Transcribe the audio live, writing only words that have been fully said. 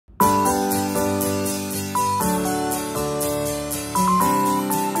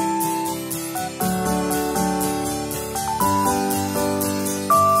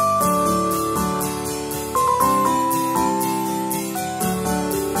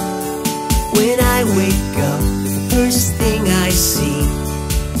When I wake up, the first thing I see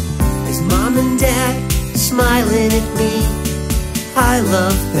is Mom and Dad smiling at me. I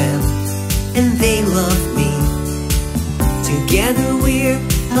love them and they love me. Together we're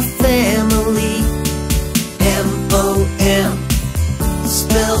a family. M-O-M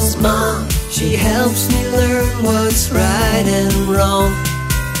spells Mom. She helps me learn what's right and wrong.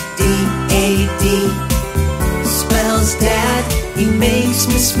 D-A-D spells Dad. He makes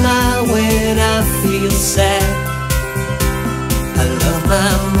me smile when I feel sad. I love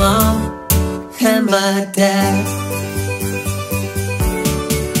my mom and my dad.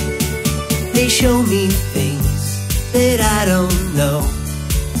 They show me things that I don't know,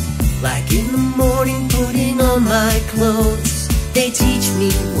 like in the morning putting on my clothes. They teach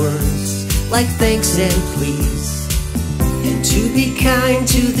me words like thanks and please, and to be kind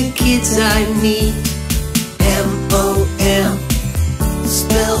to the kids I meet. M-O-M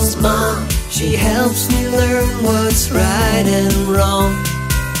spells Mom. She helps me learn what's right and wrong.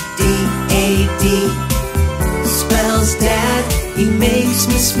 D-A-D spells Dad. He makes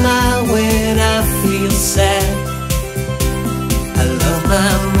me smile when I feel sad. I love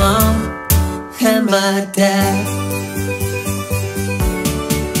my mom and my dad.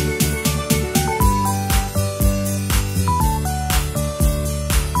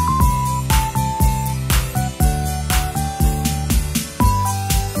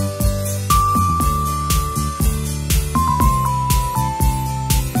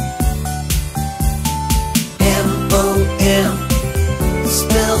 M-O-M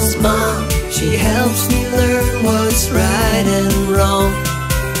spells Mom. She helps me learn what's right and wrong.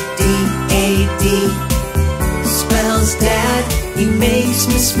 D-A-D spells Dad. He makes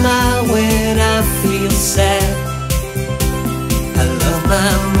me smile when I feel sad. I love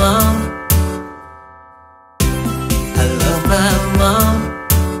my mom. I love my mom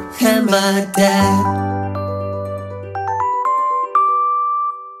and my dad.